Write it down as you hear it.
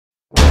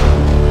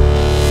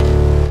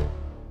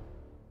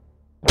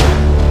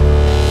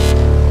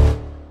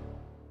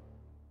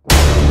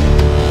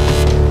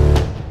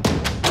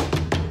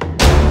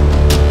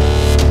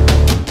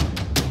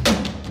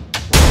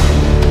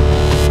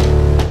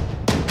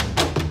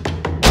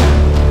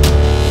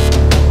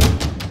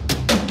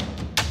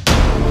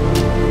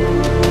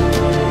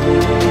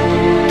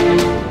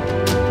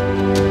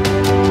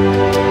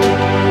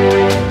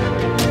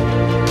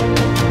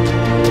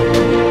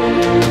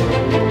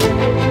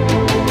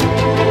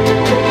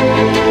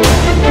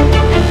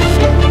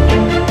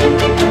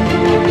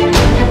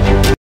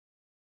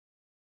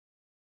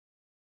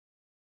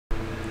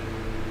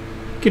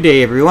Good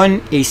day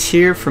everyone, Ace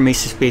here from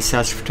Ace's Space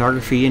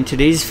Astrophotography. In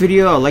today's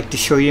video I'd like to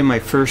show you my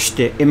first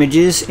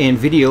images and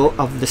video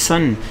of the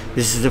sun.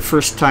 This is the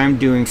first time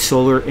doing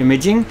solar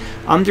imaging.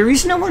 The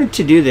reason I wanted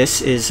to do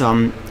this is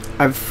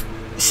I've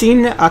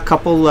seen a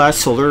couple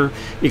solar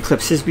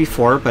eclipses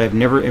before, but I've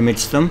never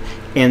imaged them,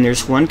 and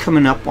there's one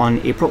coming up on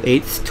April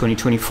 8th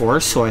 2024,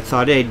 so I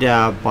thought I'd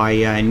buy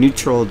a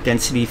neutral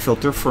density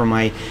filter for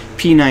my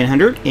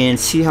P900 and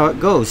see how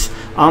it goes.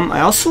 I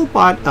also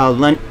bought a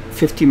Lent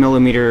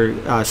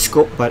 50mm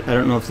scope, but I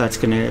don't know if that's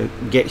going to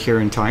get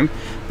here in time.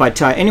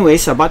 But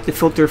anyways, I bought the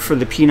filter for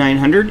the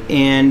P900,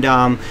 and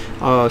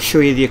I'll show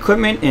you the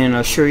equipment, and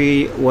I'll show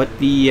you what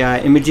the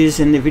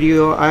images in the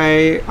video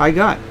I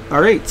got.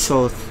 Alright,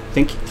 so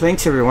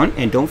thanks everyone,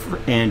 and don't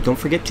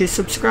forget to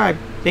subscribe.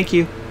 Thank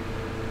you.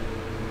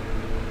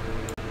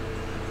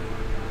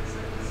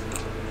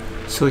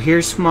 So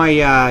here's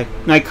my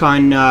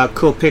Nikon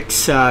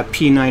Coolpix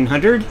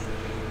P900.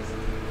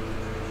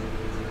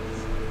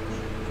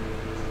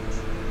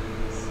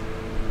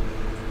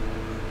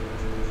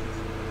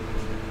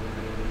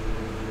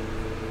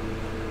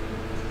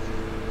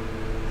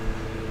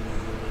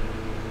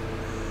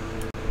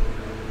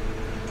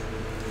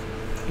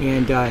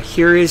 And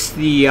here is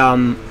the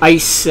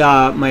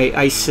my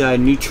ice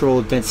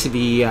neutral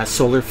density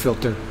solar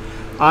filter.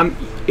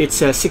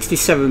 It's a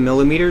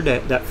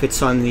 67mm that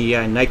fits on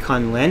the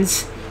Nikon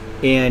lens,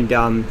 and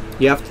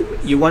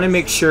you want to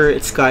make sure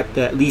it's got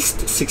at least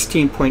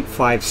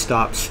 16.5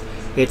 stops.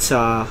 It's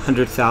a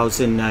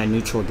 100,000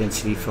 neutral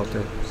density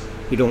filter.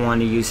 You don't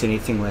want to use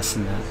anything less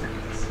than that.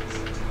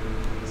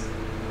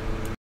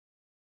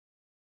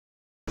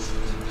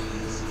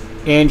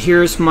 And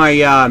here's my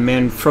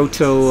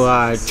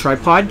Manfrotto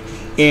tripod,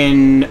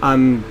 and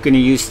I'm going to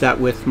use that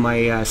with my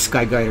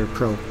SkyGuider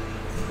Pro.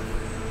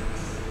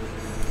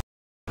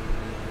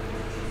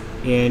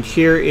 And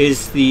here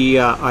is the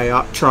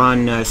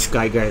Ioptron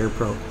SkyGuider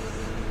Pro.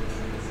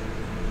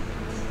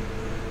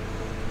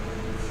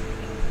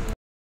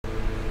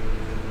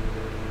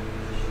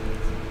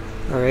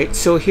 Alright,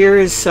 so here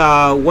is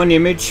one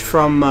image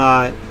from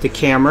the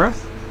camera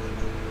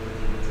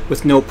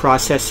with no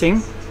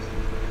processing.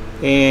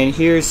 And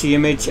here's the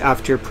image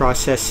after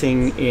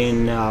processing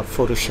in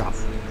Photoshop.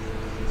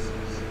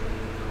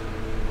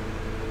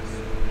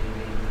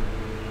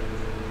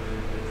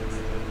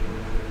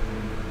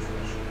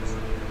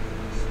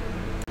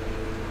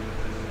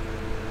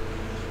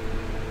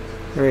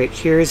 Alright,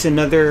 here's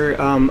another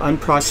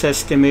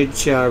unprocessed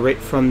image right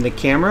from the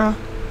camera.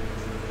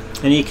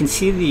 And you can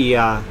see the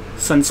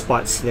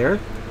sunspots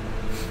there.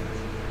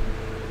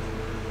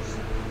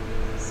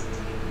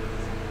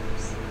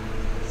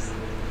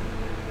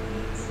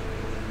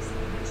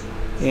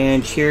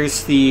 And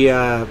here's the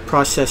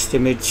processed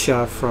image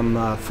from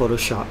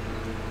Photoshop.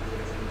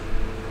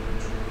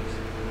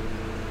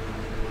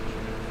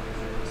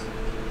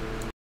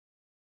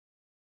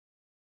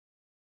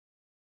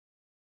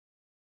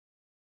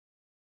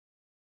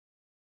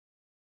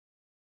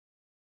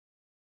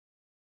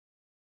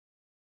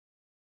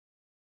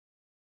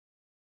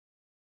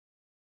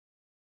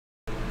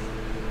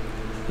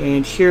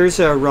 And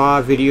here's a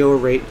raw video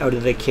right out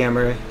of the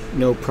camera,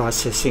 no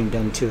processing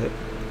done to it.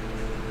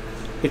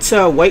 It's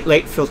a white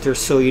light filter,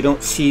 so you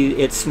don't see,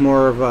 it's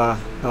more of a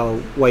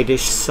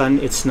whitish sun.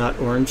 It's not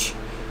orange.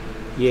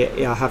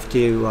 I'll have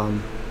to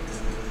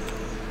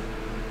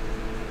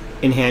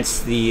enhance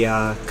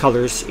the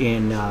colors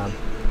in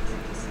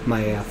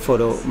my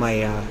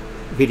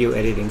video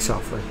editing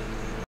software.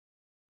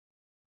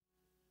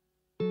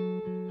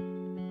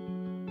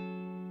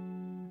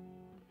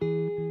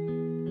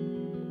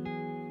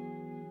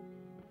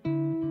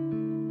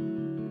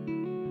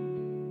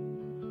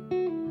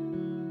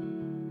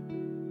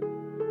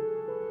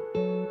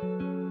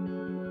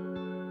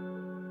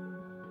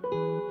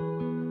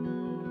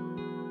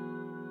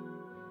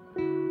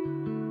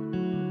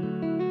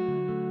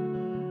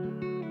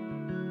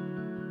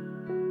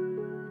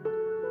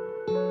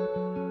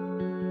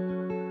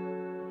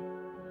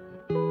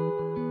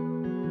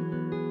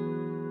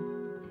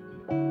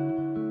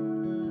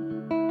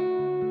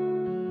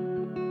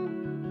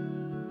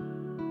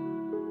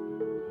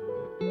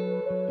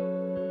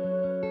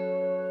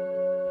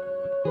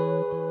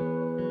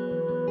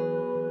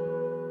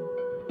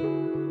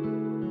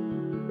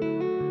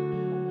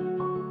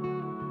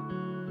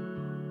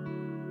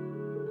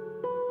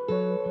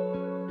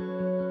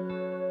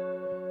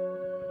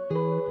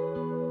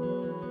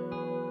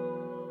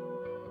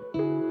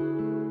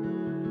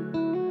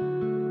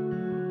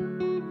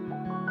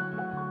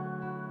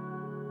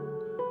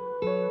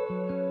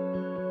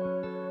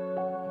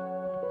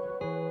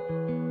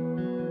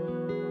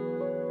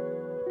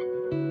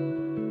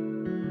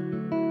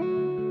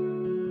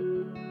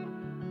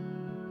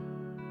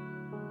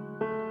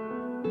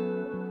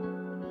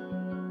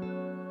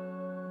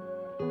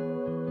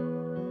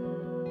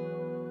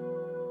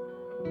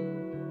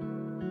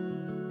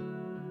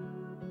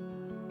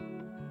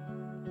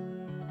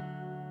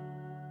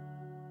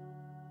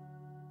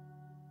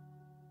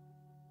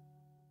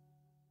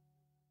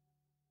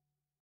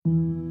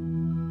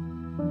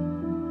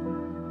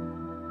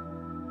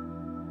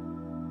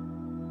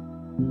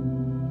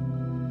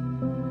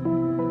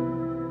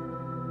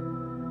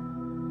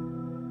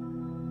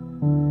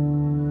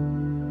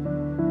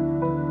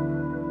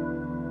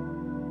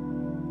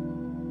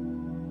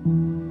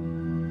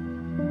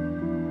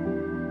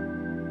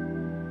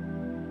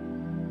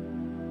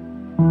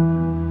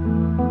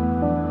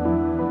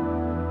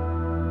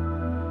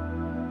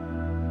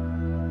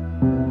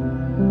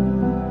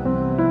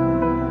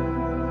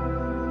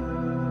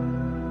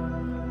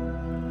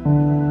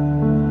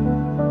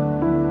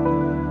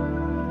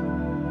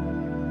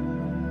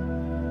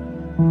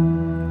 you.